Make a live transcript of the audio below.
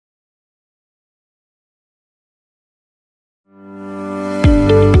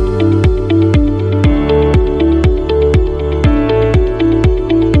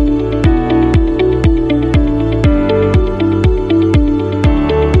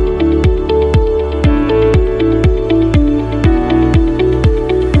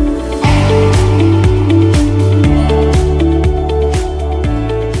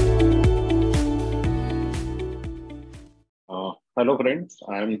friends,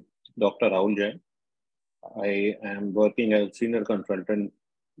 I am Dr. Rahul Jain. I am working as senior consultant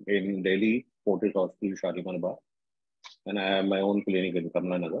in Delhi, Fortis Hospital, Shalimar Bagh, and I have my own clinic in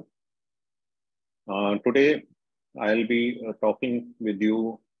Kamla Nagar. Today, I'll be talking with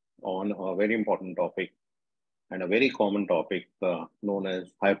you on a very important topic and a very common topic known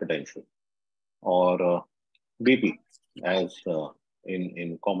as hypertension or BP as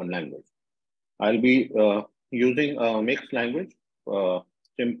in common language. I'll be using a mixed language,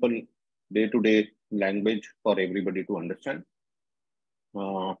 simple day-to-day language for everybody to understand.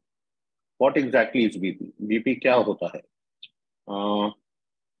 What exactly is BP? BP क्या होता है?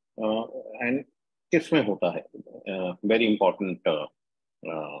 And किसमें होता है? Very important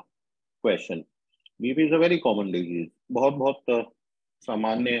question. BP is a very common disease. बहुत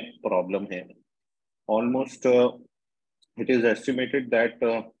सामान्य problem है. Almost it is estimated that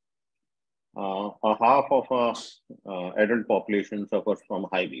a half of adult population suffers from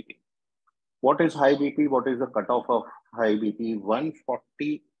high BP. What is high BP? What is the cutoff of high BP?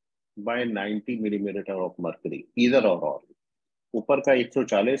 140 by 90 millimeter of mercury, either or all. ऊपर का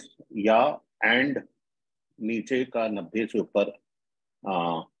 140 या and नीचे का 90 से ऊपर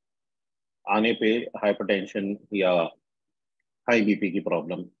आने पे hypertension या हाई बीपी की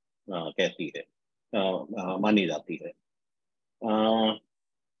प्रॉब्लम कहती है मानी जाती है.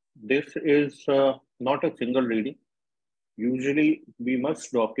 This is not a single reading. Usually, we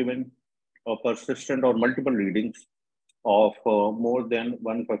must document a persistent or multiple readings of more than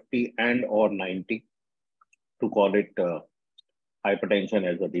 150 and or 90 to call it hypertension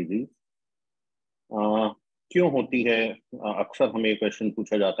as a disease. क्यों होती है? अक्सर हमें क्वेश्चन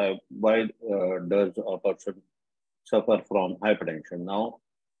पूछा जाता है, why does a person suffer from hypertension? Now,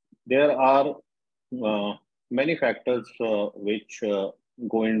 there are many factors which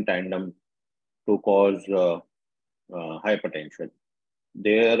go in tandem to cause hypertension.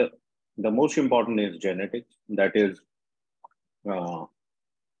 There, the most important is genetics. That is,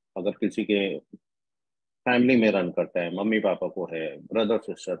 अगर किसी के फैमिली में रन करता है, मम्मी पापा को है, brother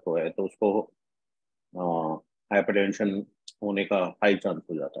sister को है, तो उसको हाइपरटेंशन होने का हाई चांस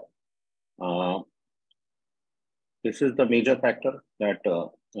हो जाता है. This is the major factor that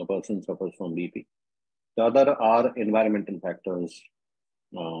a person suffers from BP. The other are environmental factors,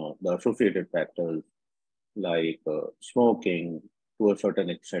 the associated factors like smoking, to a certain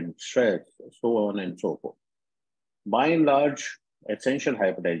extent, stress, so on and so forth. By and large, essential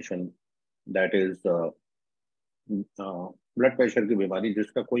hypertension, that is blood pressure की बीमारी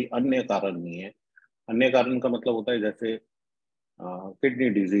जिसका कोई अन्य कारण नहीं है. अन्य कारण का मतलब होता है जैसे किडनी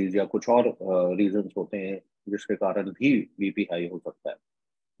डिजीज या कुछ और रीजंस होते हैं जिसके कारण भी बीपी हाई हो सकता है.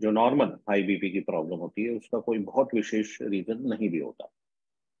 जो नॉर्मल हाई बीपी की प्रॉब्लम होती है उसका कोई बहुत विशेष रीजन नहीं भी होता.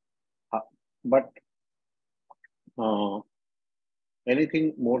 But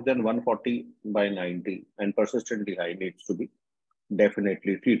anything more than 140 by 90 and persistently high needs to be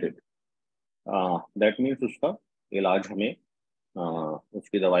definitely treated. That means उसका इलाज हमें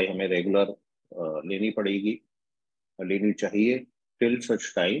उसकी दवाई हमें रेगुलर लेनी पड़ेगी, लेनी चाहिए till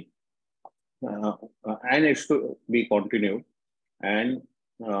such time and it's to be continued and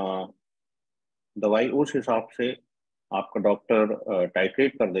दवाई उस हिसाब से आपका डॉक्टर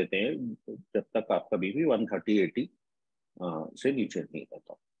टाइट्रेट कर देते हैं जब तक आपका बीपी 130-80 से नीचे नहीं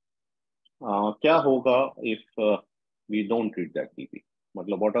रहता. क्या होगा if we don't treat that BP?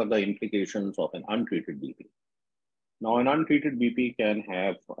 मतलब what are the implications of an untreated BP? Now, an untreated BP can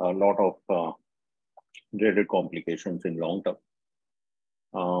have a lot of dreaded complications in long term.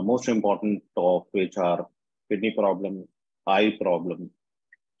 Most important of which are kidney problem, eye problem,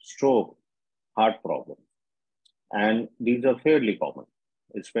 stroke, heart problem, and these are fairly common.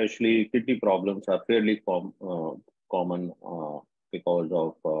 Especially kidney problems are fairly common because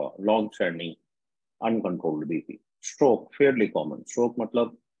of long-standing uncontrolled BP. Stroke fairly common. Stroke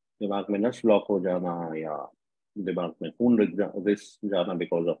मतलब दिमाग में नस block हो जाना या दिमाग में खून रिस जाना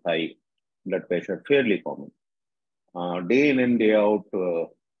because of high blood pressure, fairly common. Day in and day out,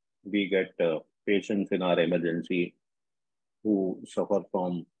 we get patients in our emergency who suffer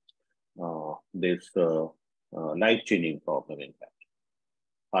from this life-changing problem. In fact,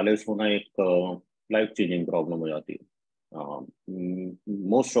 खालिस होना एक life-changing problem हो जाती है.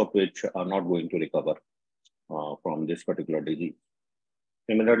 Most of which are not going to recover from this particular disease.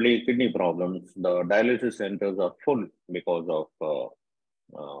 Similarly, kidney problems, the dialysis centers are full because of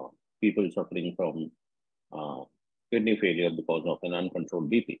people suffering from kidney failure because of an uncontrolled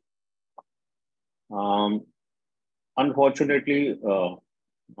BP. Unfortunately,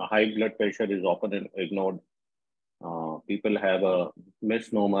 high blood pressure is often ignored People have a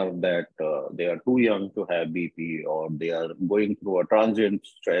misnomer that they are too young to have BP, or they are going through a transient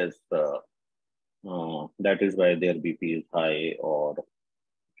stress. That is why their BP is high, or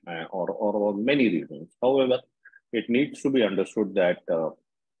many reasons. However, it needs to be understood that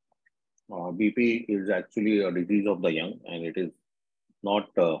BP is actually a disease of the young, and it is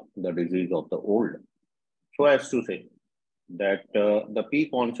not the disease of the old. So as to say that the peak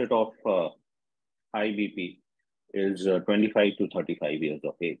onset of high BP is 25 to 35 years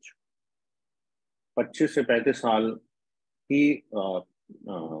of age. 25 से 35 साल ही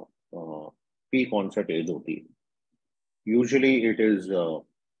peak onset age होती है. Usually it is,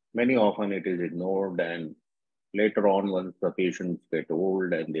 many often it is ignored, and later on once the patients get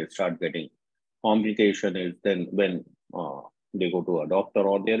old and they start getting complication is then when they go to a doctor,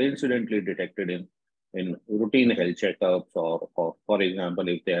 or they are incidentally detected in routine health checkups, or for example,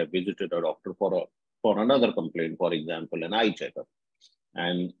 if they have visited a doctor for another complaint, for example, an eye checkup,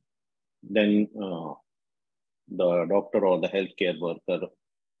 and then the doctor or the healthcare worker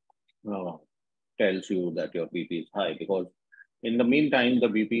tells you that your BP is high, because in the meantime, the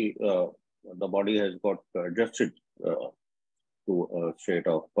BP, the body has got adjusted to a state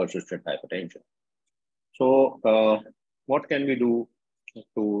of persistent hypertension. So, what can we do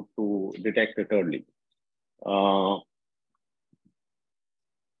to detect it early?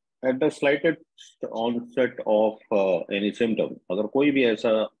 At the slightest onset of any symptom, अगर कोई भी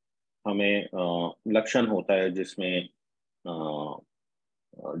ऐसा हमें लक्षण होता है जिसमें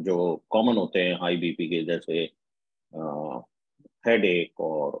जो कॉमन होते हैं हाई बीपी के, जैसे हेडेक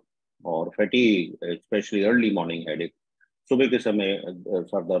और fatigue, specially early morning headache, सुबह के समय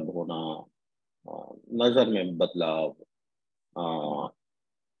सर दर्द होना, नजर में बदलाव,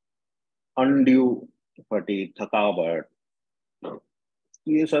 अनड्यू फटीग, थकावट,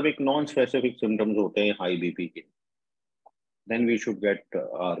 ये सब एक नॉन स्पेसिफिक सिम्टम्स होते हैं हाई बीपी के. Then we should get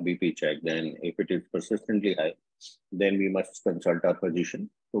our BP checked. Then, if it is persistently high, then we must consult our physician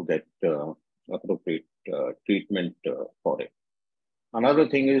to get appropriate treatment for it. Another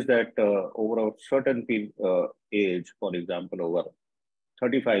thing is that over a certain age, for example, over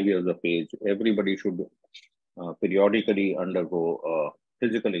 35 years of age, everybody should periodically undergo a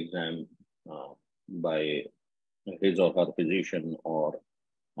physical exam by his or her physician, or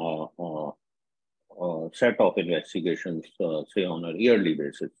set of investigations, say on a yearly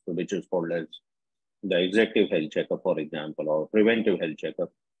basis, which is called as the executive health checkup, for example, or preventive health checkup.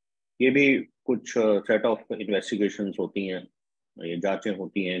 ये भी कुछ set of investigations होती हैं, ये जांचें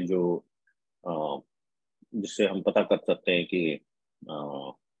होती हैं जो जिससे हम पता कर सकते हैं कि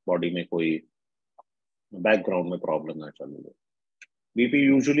बॉडी में कोई बैकग्राउंड में प्रॉब्लम ना चल रही है. BP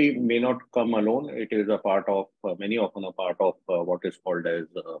usually may not come alone. It is a part of, many often a part of what is called as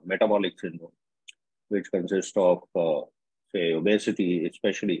metabolic syndrome, which consists of, say, obesity,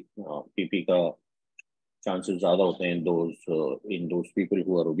 especially BP का chances ज़्यादा होते हैं in those people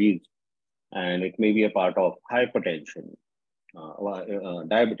who are obese, and it may be a part of hypertension,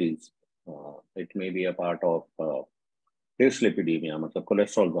 diabetes. It may be a part of dyslipidemia, मतलब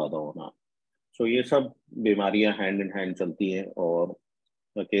cholesterol ज़्यादा होना. So ये सब बीमारियां hand in hand चलती हैं, और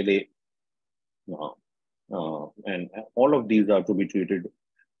अकेले and all of these are to be treated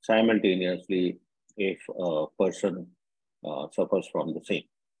simultaneously if a person suffers from the same.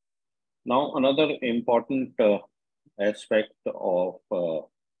 Now, another important aspect of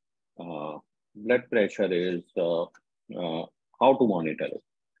blood pressure is how to monitor it,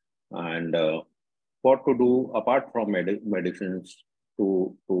 and what to do apart from medicines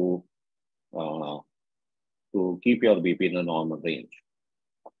to keep your BP in a normal range.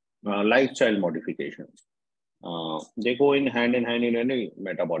 Lifestyle modifications. They go in hand in any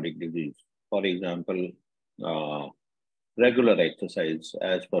metabolic disease. For example, regular exercise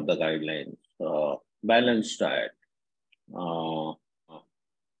as per the guidelines, balanced diet,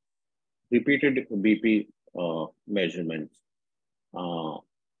 repeated BP measurements,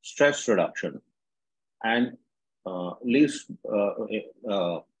 stress reduction, and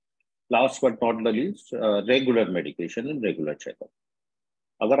last but not the least, regular medication and regular checkup.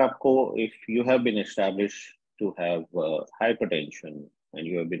 अगर आपको, if you have been established to have hypertension, and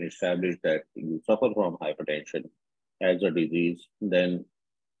you have been established that you suffer from hypertension as a disease, then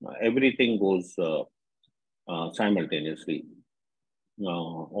everything goes simultaneously.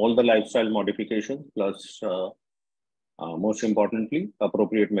 All the lifestyle modifications plus, most importantly,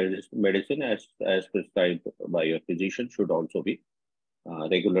 appropriate medicine as prescribed by your physician should also be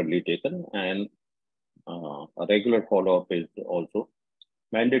regularly taken, and a regular follow-up is also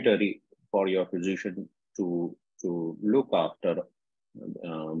mandatory for your physician to look after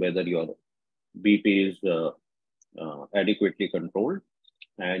whether your BP is adequately controlled,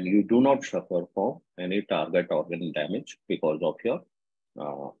 and you do not suffer from any target organ damage because of your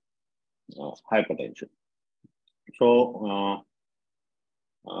uh, hypertension. So,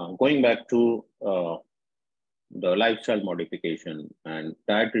 going back to the lifestyle modification and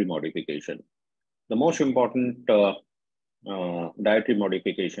dietary modification, the most important dietary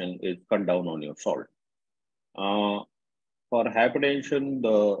modification is cut down on your salt. For hypertension,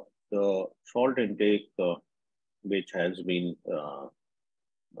 the salt intake which has been uh,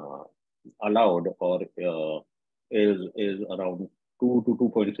 allowed or is around 2 to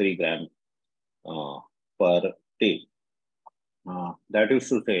 2.3 gram per day. That is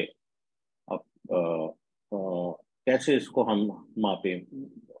to say, अब कैसे इसको हम मापें?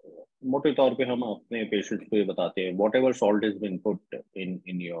 मोटे तौर पे हम अपने पेशेंट्स को ये बताते हैं, what ever salt is been put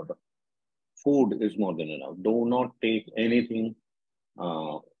in your food is more than enough. Do not take anything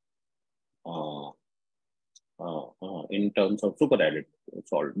uh, uh, in terms of super added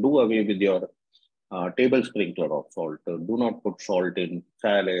salt. Do away with your table sprinkler of salt. Do not put salt in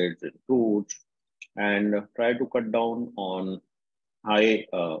salads and fruits, and try to cut down on high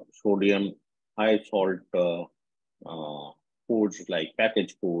sodium, high salt foods like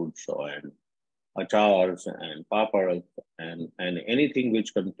packaged foods and achars and papads and anything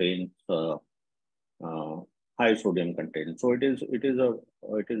which contains high sodium content. So it is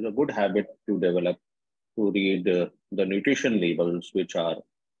a good habit to develop to read the nutrition labels, which are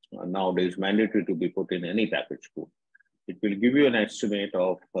nowadays mandatory to be put in any packaged food. It will give you an estimate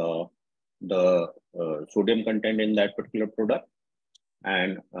of the sodium content in that particular product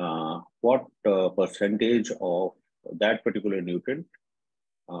and what percentage of that particular nutrient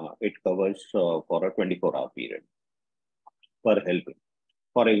it covers for a 24-hour period per helping.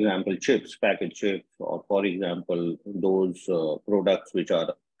 For example, chips, packaged chips, or for example, those products which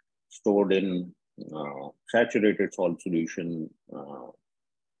are stored in saturated salt solution,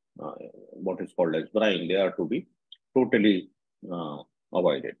 what is called as brine, they are to be totally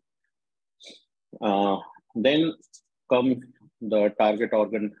avoided. Then comes the target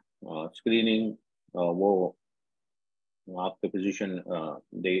organ screening. वो आपके physician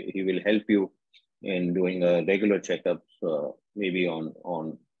he will help you in doing a regular checkups, maybe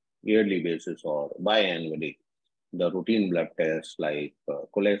on yearly basis or biannually. The routine blood tests like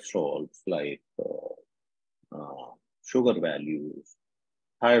cholesterol, like sugar values,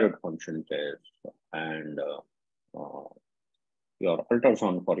 thyroid function tests, and your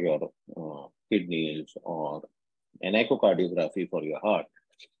ultrasound for your kidneys or an echocardiography for your heart,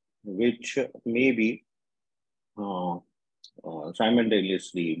 which may be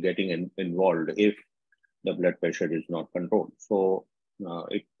simultaneously getting involved if the blood pressure is not controlled. So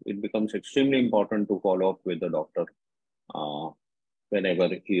it becomes extremely important to follow up with the doctor whenever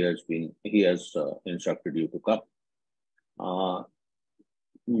he has instructed you to come.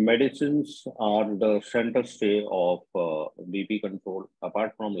 Medicines are the center stay of BP control.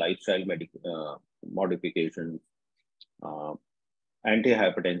 Apart from lifestyle modifications,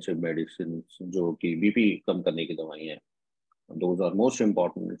 antihypertensive medicines, जो कि BP कम करने की दवाई हैं, those are most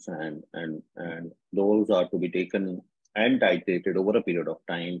important, and those are to be taken and titrated over a period of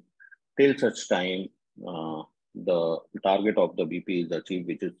time till such time the target of the BP is achieved,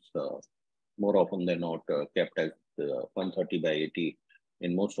 which is more often than not kept as 130/80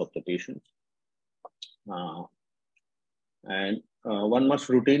 in most of the patients. And one must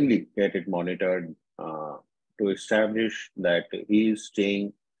routinely get it monitored to establish that he is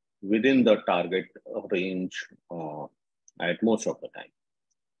staying within the target range at most of the time.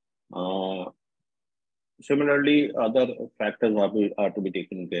 Similarly, other factors are to be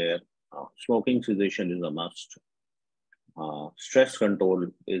taken care. Smoking cessation is a must. Stress control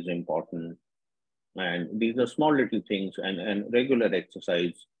is important. And these are small little things, and regular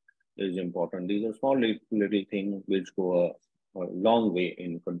exercise is important. These are small little things which go a long way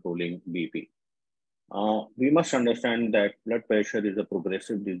in controlling BP. We must understand that blood pressure is a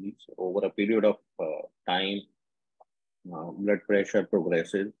progressive disease. Over a period of time, blood pressure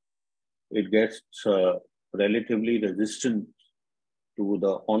progresses. It gets relatively resistant to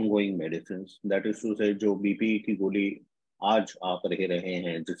the ongoing medicines. That is to say, जो BP की गोली आज आप रहे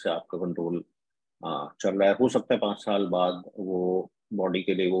हैं जिससे आपका control चल रहा है, हो सकता है 5 साल बाद वो बॉडी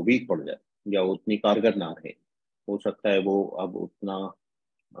के लिए वो वीक पड़ जाए या उतनी कारगर ना रहे. हो सकता है वो अब उतना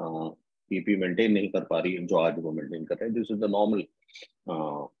बीपी मेंटेन नहीं कर पा रही है जो आज वो मेंटेन कर रहे हैं. This is the normal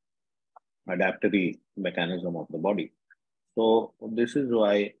adaptory mechanism of the body. So this is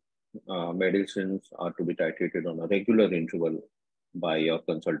why medicines are to be titrated on a regular interval by your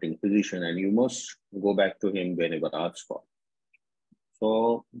consulting physician, and you must go back to him whenever asked for.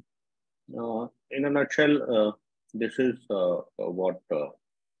 So in a nutshell, This is what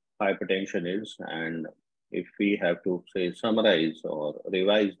hypertension is. And if we have to say summarize or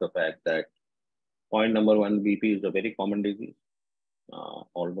revise the fact that point number one, BP is a very common disease.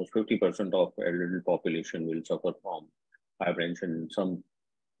 Almost 50% of elderly population will suffer from hypertension in some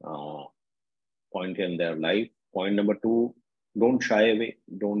uh, point in their life. Point number two, don't shy away.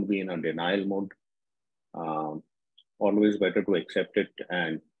 Don't be in a denial mode. Um, Always better to accept it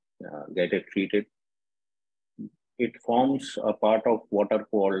and get it treated. It forms a part of what are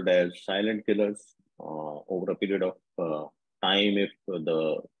called as silent killers over a period of time. If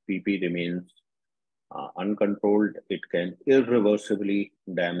the BP remains uncontrolled, it can irreversibly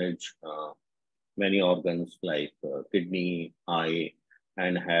damage many organs like kidney, eye,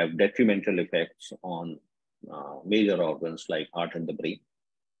 and have detrimental effects on major organs like heart and the brain.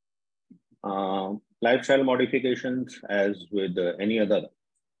 Lifestyle modifications, as with any other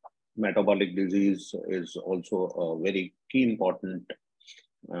metabolic disease, is also a very key important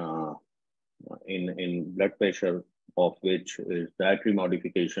uh, in blood pressure, of which is dietary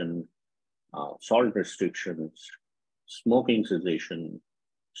modification, salt restrictions, smoking cessation,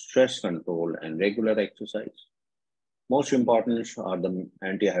 stress control, and regular exercise. Most important are the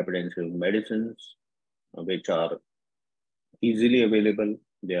antihypertensive medicines, which are easily available.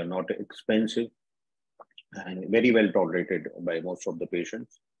 They are not expensive and very well tolerated by most of the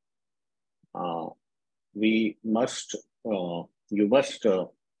patients. Uh, we must, you must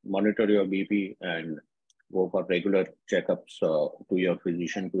monitor your BP and go for regular checkups to your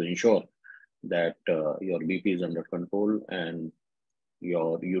physician to ensure that your BP is under control and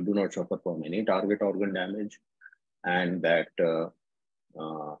you do not suffer from any target organ damage, and that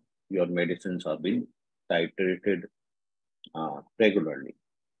your medicines are being titrated regularly.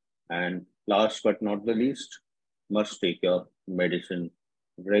 And last but not the least, must take your medicine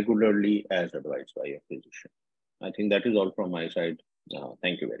regularly as advised by your physician. I think that is all from my side.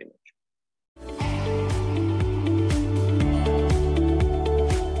 Thank you very much.